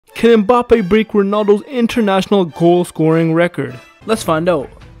Can Mbappe break Ronaldo's international goal scoring record? Let's find out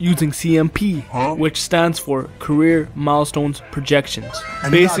using CMP, which stands for Career Milestones Projections.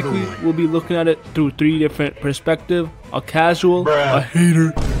 Basically, we'll be looking at it through 3 different perspectives: a casual, a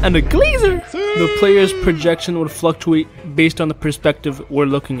hater, and a glazer. The player's projection would fluctuate based on the perspective we're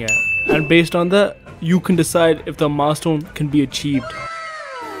looking at, and based on that, you can decide if the milestone can be achieved.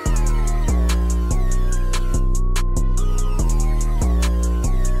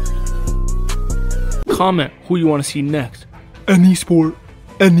 Comment who you want to see next. Any sport,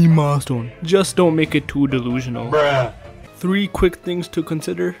 any milestone. Just don't make it too delusional. 3 quick things to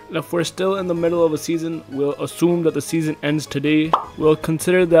consider. If we're still in the middle of a season, we'll assume that the season ends today. We'll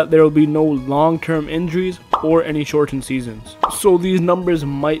consider that there will be no long-term injuries or any shortened seasons. So these numbers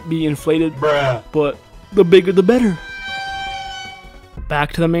might be inflated, but the bigger the better.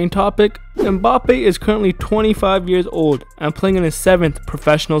 Back to the main topic. Mbappe is currently 25 years old and playing in his 7th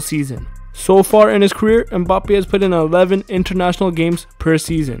professional season. So far in his career, Mbappe has played in 11 international games per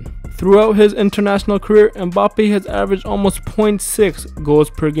season. Throughout his international career, Mbappe has averaged almost 0.6 goals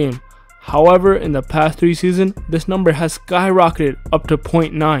per game. However, in the past 3 seasons, this number has skyrocketed up to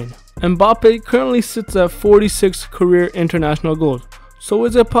 0.9. Mbappe currently sits at 46 career international goals. So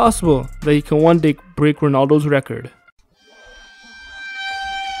is it possible that he can one day break Ronaldo's record?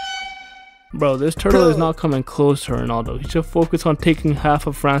 Bro, this turtle is not coming close to Ronaldo. He should focus on taking half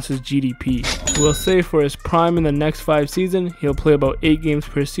of France's GDP. We'll say for his prime in the next 5 seasons, he'll play about 8 games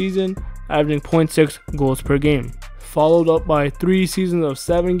per season, averaging 0.6 goals per game. Followed up by 3 seasons of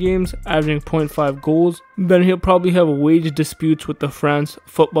 7 games, averaging 0.5 goals. Then he'll probably have wage disputes with the France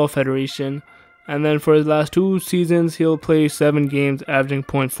Football Federation. And then for his last 2 seasons, he'll play 7 games, averaging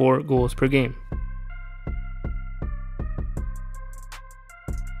 0.4 goals per game.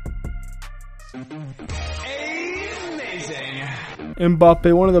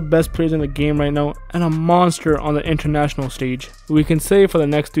 Mbappe, one of the best players in the game right now and a monster on the international stage. We can say for the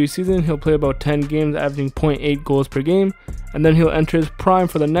next 3 seasons he'll play about 10 games averaging 0.8 goals per game, and then he'll enter his prime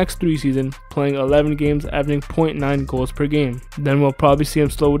for the next 3 seasons playing 11 games averaging 0.9 goals per game. Then we'll probably see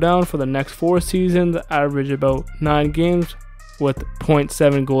him slow down for the next 4 seasons, average about 9 games with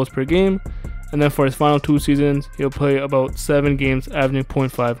 0.7 goals per game, and then for his final 2 seasons he'll play about 7 games averaging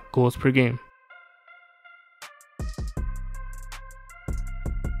 0.5 goals per game.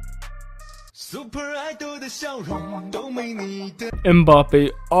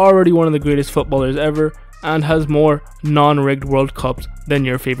 Mbappe, already one of the greatest footballers ever and has more non-rigged World Cups than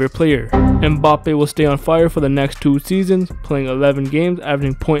your favorite player. Mbappe will stay on fire for the next 2 seasons, playing 11 games,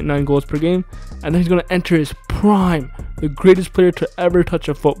 averaging 0.9 goals per game, and then he's going to enter his prime, the greatest player to ever touch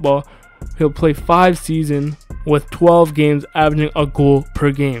a football. He'll play 5 seasons with 12 games, averaging a goal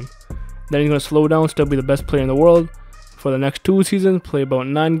per game. Then he's going to slow down, still be the best player in the world. For the next 2 seasons, play about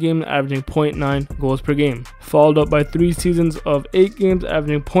 9 games, averaging 0.9 goals per game. Followed up by 3 seasons of 8 games,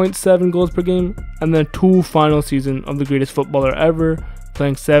 averaging 0.7 goals per game. And then 2 final seasons of the greatest footballer ever,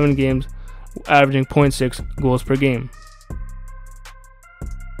 playing 7 games, averaging 0.6 goals per game.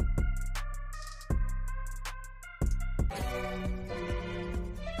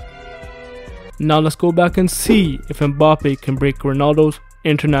 Now let's go back and see if Mbappe can break Ronaldo's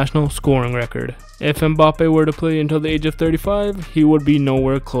international scoring record. If Mbappe were to play until the age of 35, he would be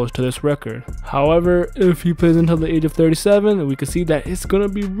nowhere close to this record. However, if he plays until the age of 37, we can see that it's gonna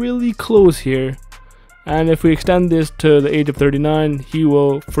be really close here. And if we extend this to the age of 39, he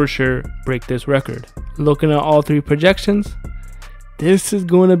will for sure break this record. Looking at all 3 projections, this is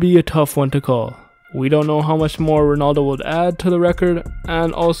going to be a tough one to call. We don't know how much more Ronaldo will add to the record,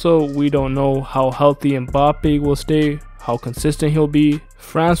 and also we don't know how healthy Mbappe will stay, how consistent he'll be.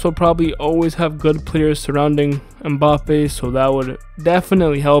 France will probably always have good players surrounding Mbappe, so that would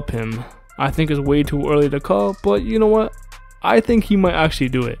definitely help him. I think it's way too early to call, but you know what? I think he might actually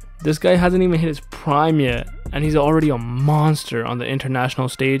do it. This guy hasn't even hit his prime yet, and he's already a monster on the international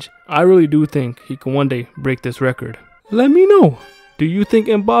stage. I really do think he can one day break this record. Let me know. Do you think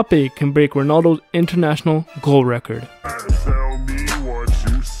Mbappe can break Ronaldo's international goal record? Tell me what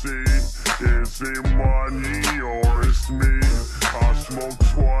you see. Is it money or it's me? I smoke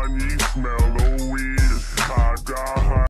 20